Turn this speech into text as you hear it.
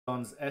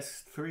Amazon's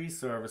S3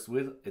 service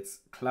with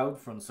its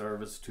Cloudfront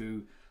service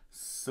to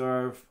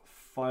serve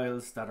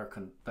files that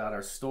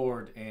are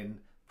stored in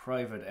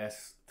private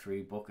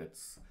S3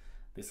 buckets.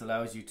 This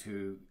allows you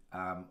to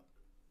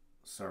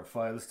serve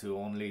files to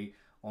only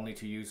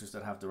to users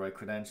that have the right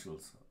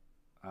credentials.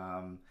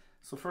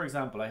 So for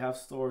example, I have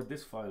stored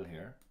this file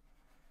here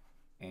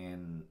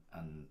in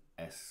an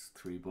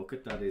S3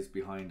 bucket that is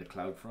behind the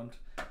Cloudfront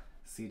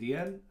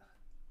CDN.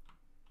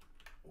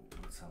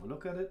 Let's have a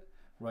look at it.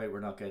 Right,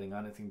 we're not getting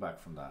anything back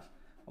from that.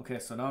 Okay,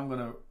 so now I'm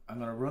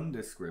gonna run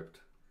this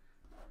script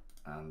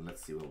and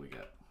let's see what we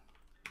get.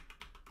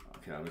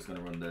 Okay, I'm just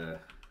gonna run the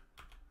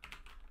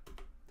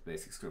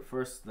basic script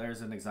first.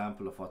 There's an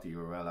example of what the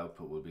URL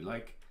output will be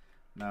like.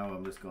 Now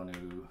I'm just going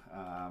to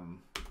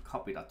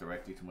copy that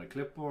directly to my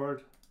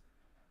clipboard,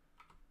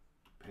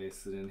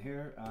 paste it in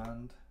here,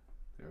 and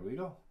there we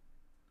go.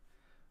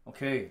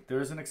 Okay,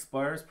 there's an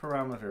expires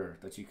parameter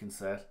that you can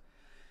set,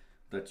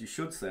 that you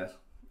should set,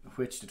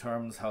 which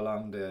determines how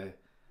long the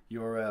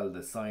URL,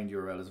 the signed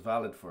URL, is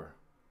valid for.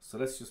 So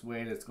let's just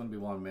wait, it's going to be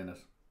 1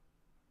 minute,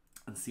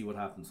 and see what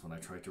happens when I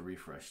try to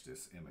refresh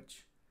this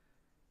image.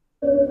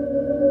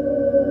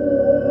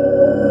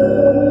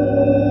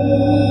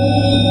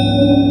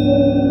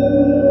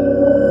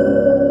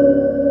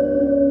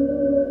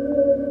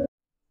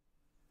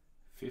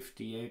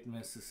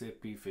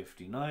 Mississippi,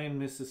 59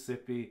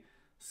 Mississippi,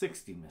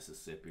 60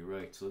 Mississippi.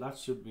 Right, so that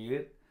should be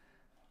it.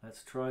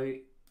 Let's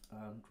try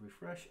and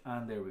refresh,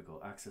 and there we go,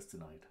 access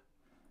denied.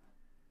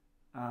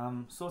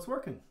 So it's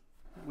working.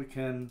 We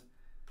can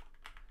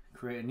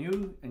create a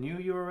new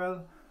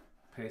URL,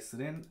 paste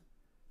it in,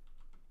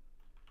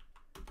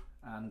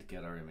 and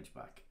get our image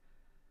back.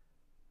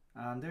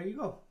 And there you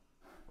go.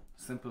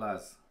 Simple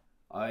as.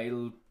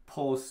 I'll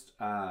post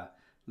a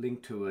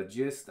link to a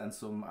gist and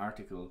some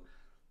articles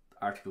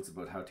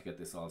about how to get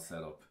this all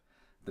set up.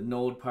 The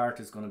node part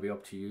is going to be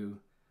up to you,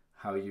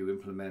 how you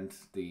implement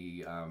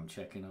the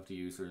check-in of the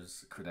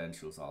user's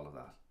credentials, all of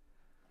that.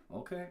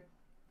 Okay,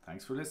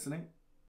 thanks for listening.